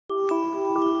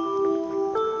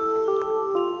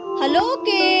Hello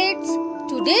kids,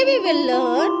 today we will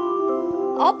learn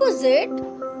opposite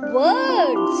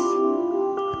words.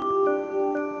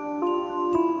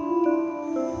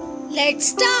 Let's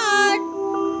start.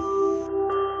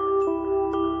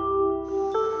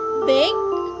 Big,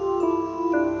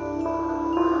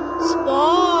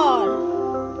 small.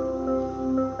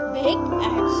 Big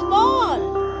and small.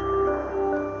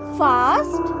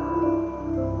 Fast,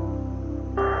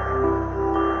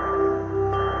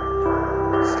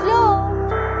 slow.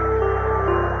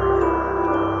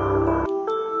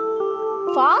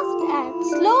 Fast and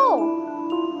slow.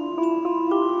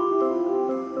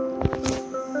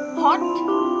 Hot,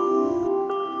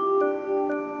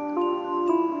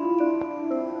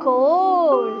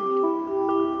 cold.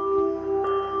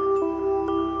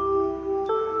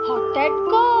 Hot and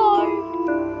cold.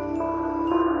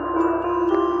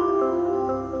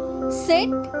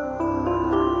 Sit,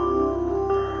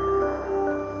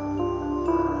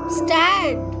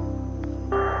 stand.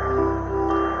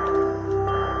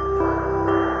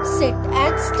 Sit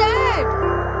and stand.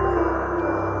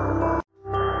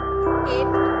 In,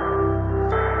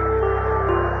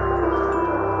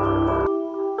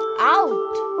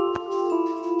 out.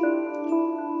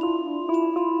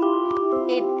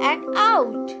 In and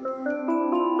out.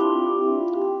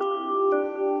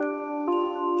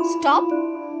 Stop.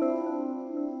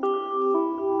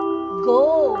 Go.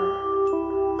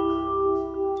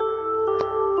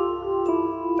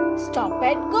 Stop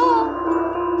and go.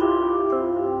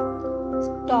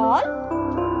 Tall,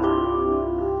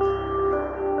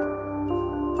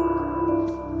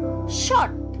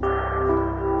 short.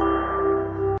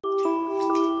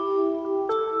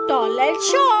 Tall and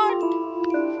short.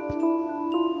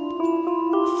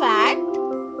 Fat,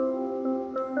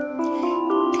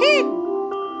 thin.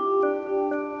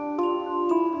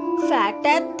 Fat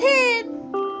and thin.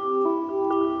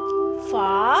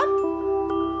 Far,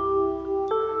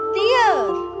 near.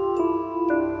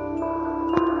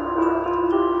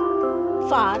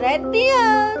 Far and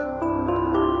near.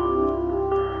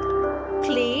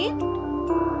 Clean,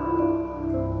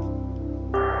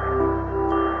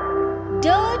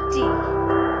 dirty.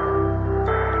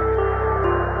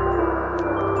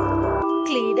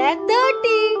 Clean and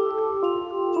dirty.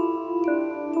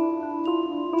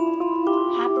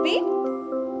 Happy,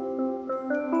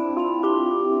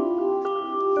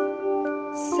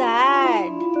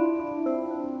 sad.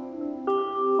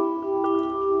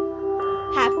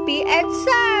 Happy and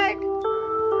sad.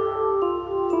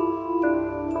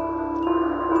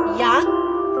 Young,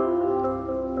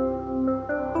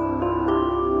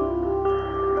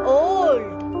 old.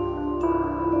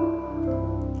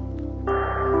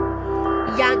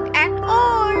 Young and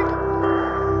old.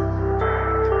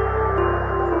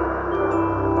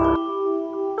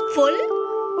 Full,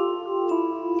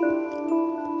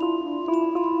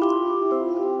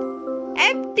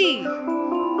 empty.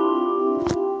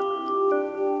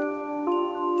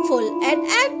 Full and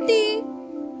empty.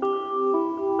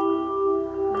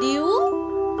 New,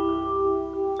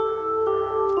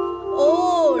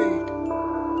 old.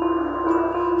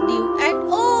 New and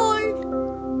old.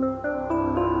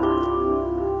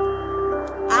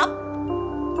 Up,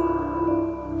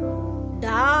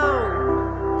 down.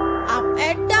 Up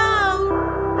and down.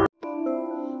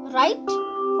 Right,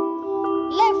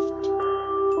 left.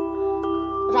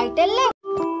 Right and left.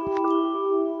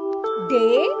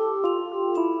 Day,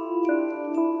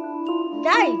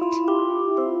 night.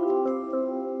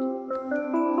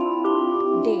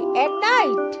 Day and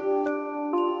night.